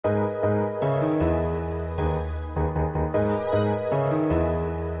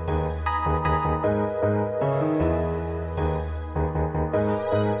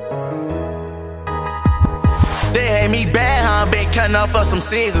cutting up for some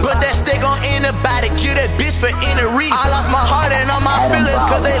scissors. Put that stick on anybody, kill that bitch for any reason. I lost my heart and all my feelings,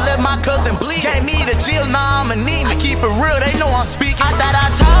 cause they let my cousin bleed. Gave me the chill, nah, I'm anemic. I keep it real, they know I'm speaking. I thought I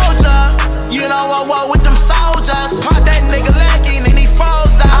told ya, you know I walk with them soldiers. Caught that nigga lacking and he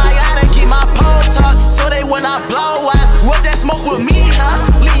froze down. I gotta keep my pole tucked, so they will not blow us. What that smoke with me,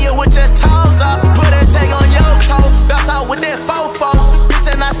 huh? Leave you with your toes up. Put a tag on your toe, bounce out with that fofo. Bitch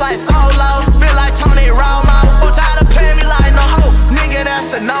and that's like solo, feel like Tony Romo. Don't try to play me like no hoe, nigga,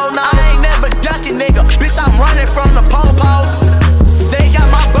 that's a no-no. I ain't never ducking, nigga, bitch, I'm running from the po-po. They got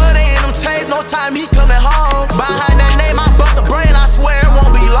my buddy in them chains, no time he coming home. Behind that name, I bust a brain, I swear it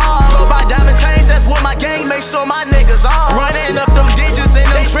won't be long. Go buy diamond chains, that's what my gang make sure my niggas on. Running up them digits in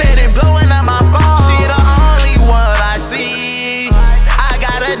them trenches, blowing up my phone. She the only one I see. I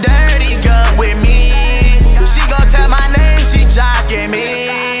got a dirty gun with me. She gon' tell my name, she jocking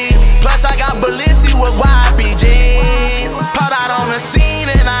me. Plus I got Balenciaga with YPGs. Put out on the scene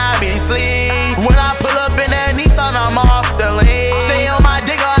and I be sleep. When I pull up in that Nissan, I'm off the lead. Stay on my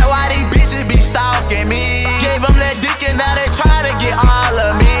dick like why these bitches be stalking me. Gave them that dick and now they try to get all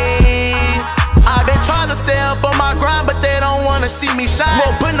of me. I've been trying to stay up on my grind, but they don't wanna see me shine.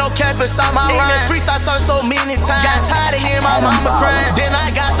 Won't put no cap inside my rhyme. In the streets I saw so many times. Got tired of hearing my mama crying. Then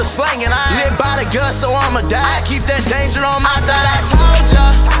I got the slang and I live by the gun, so I'ma die. I keep that danger on my side. I told ya,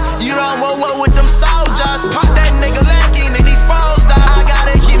 you don't want war with them soldiers. Caught that nigga lacking and he froze.